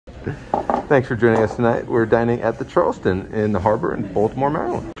Thanks for joining us tonight. We're dining at the Charleston in the harbor in Baltimore,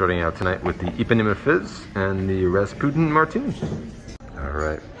 Maryland. Starting out tonight with the Ipanema Fizz and the Rasputin Martini. All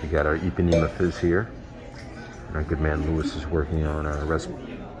right, we got our Ipanema Fizz here. Our good man Lewis is working on our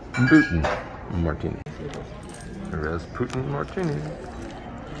Rasputin Martini. The Rasputin Martini.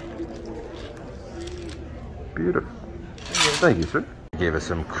 Beautiful. Thank you, sir. Gave us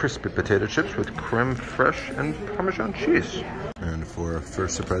some crispy potato chips with creme fraiche and Parmesan cheese. And for our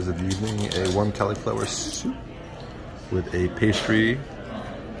first surprise of the evening, a warm cauliflower soup with a pastry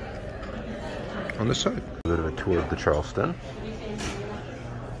on the side. A bit of a tour of the Charleston.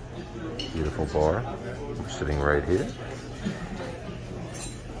 Beautiful bar. We're sitting right here.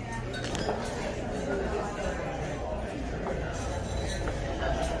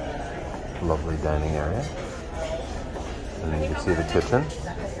 Lovely dining area. And then you can see the kitchen.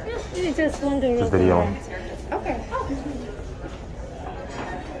 You just want to video. Okay.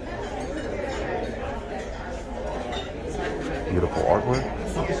 Beautiful artwork.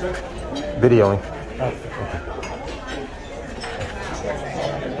 Videoing. Okay.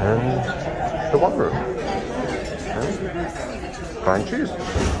 And the water. And fine cheese.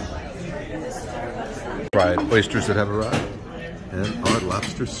 Fried oysters that have arrived. And our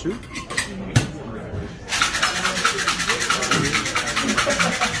lobster soup.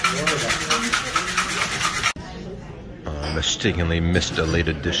 Mistakenly missed a late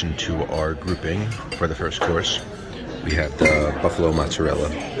addition to our grouping for the first course. We have the buffalo mozzarella,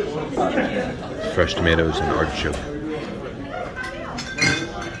 fresh tomatoes, and artichoke.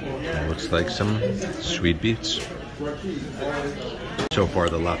 It looks like some sweet beets. So far,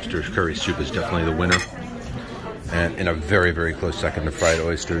 the lobster curry soup is definitely the winner. And in a very, very close second, the fried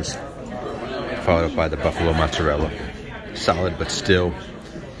oysters, followed up by the buffalo mozzarella. Solid, but still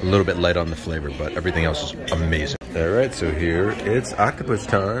a little bit light on the flavor, but everything else is amazing. All right, so here it's octopus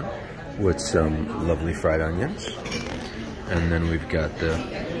time with some lovely fried onions. And then we've got the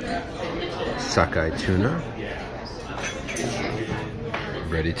sockeye tuna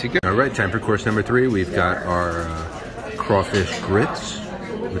ready to go. All right, time for course number 3. We've got our crawfish grits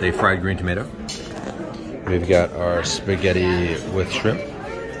with a fried green tomato. We've got our spaghetti with shrimp.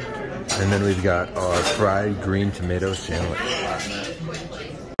 And then we've got our fried green tomato sandwich.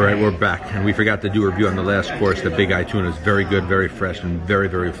 All right, we're back, and we forgot to do a review on the last course. The big eye tuna is very good, very fresh, and very,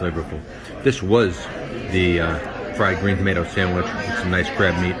 very flavorful. This was the fried green tomato sandwich with some nice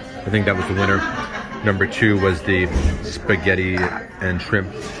crab meat. I think that was the winner. Number 2 was the spaghetti and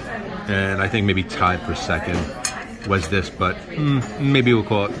shrimp, and I think maybe tied for second was this, but maybe we'll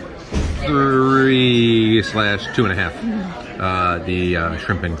call it 3/2.5. The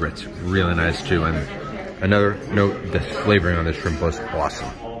shrimp and grits, really nice too. And another note, the flavoring on this shrimp was awesome.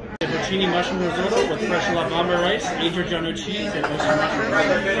 Zucchini mushroom risotto with fresh La Bamba rice, Adriano cheese, and oyster mushroom.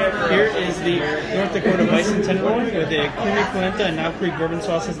 Here is the North Dakota bison tenderloin with a creamy polenta and Knob Creek bourbon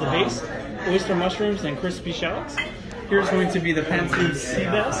sauce as the base, oyster mushrooms, and crispy shallots. Here's going to be the pan-seared sea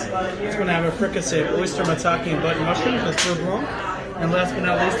bass. It's going to have a fricassee of oyster, maitake, and button mushrooms with beurre blanc. And last but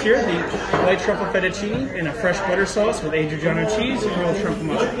not least here, the white truffle fettuccine in a fresh butter sauce with Adriano cheese and grilled shrimp and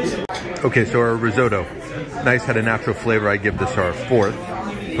mushrooms. Okay, so our risotto, nice, had a natural flavor. I give this our 4th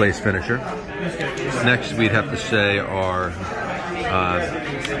place finisher. Next, we'd have to say our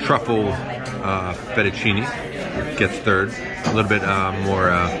truffle fettuccine gets 3rd. A little bit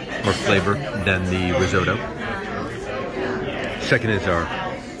more flavor than the risotto. Second is our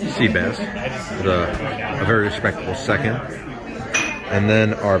sea bass, with a very respectable 2nd. And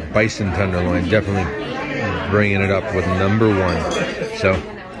then our bison tenderloin, definitely bringing it up with number 1. So,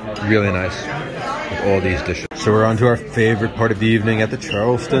 really nice with all these dishes. So we're on to our favorite part of the evening at the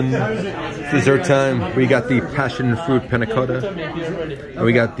Charleston. Dessert time. We got the passion fruit panna cotta. And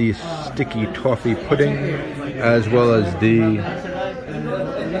we got the sticky toffee pudding, as well as the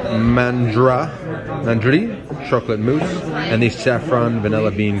mandri chocolate mousse, and the saffron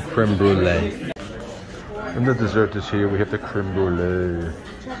vanilla bean creme brulee. And the dessert is here. We have the creme brulee,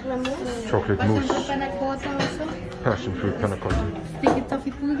 chocolate mousse, passion fruit panna cotta, Sticky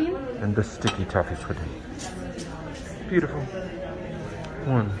toffee pudding. and the sticky toffee pudding. Beautiful.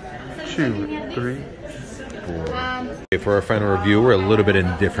 1, 2, 3, 4. Okay, for our final review, we're a little bit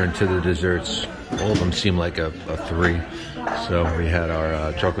indifferent to the desserts. All of them seem like a 3. So we had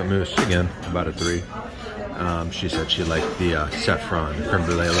our chocolate mousse, again, about a 3. She said she liked the saffron creme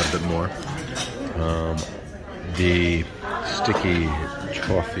brulee a little bit more. The sticky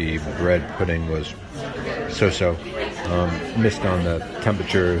toffee bread pudding was so-so. Missed on the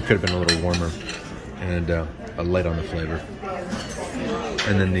temperature, could have been a little warmer, and a light on the flavor.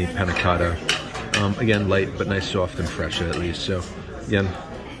 And then the panna cotta, again, light but nice, soft and fresh at least. So again,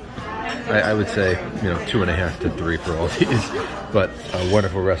 I would say, 2.5 to 3 for all these. But a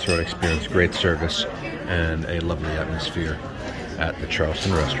wonderful restaurant experience, great service, and a lovely atmosphere at the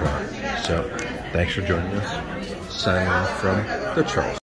Charleston restaurant. So, thanks for joining us. Signing off from the Charleston.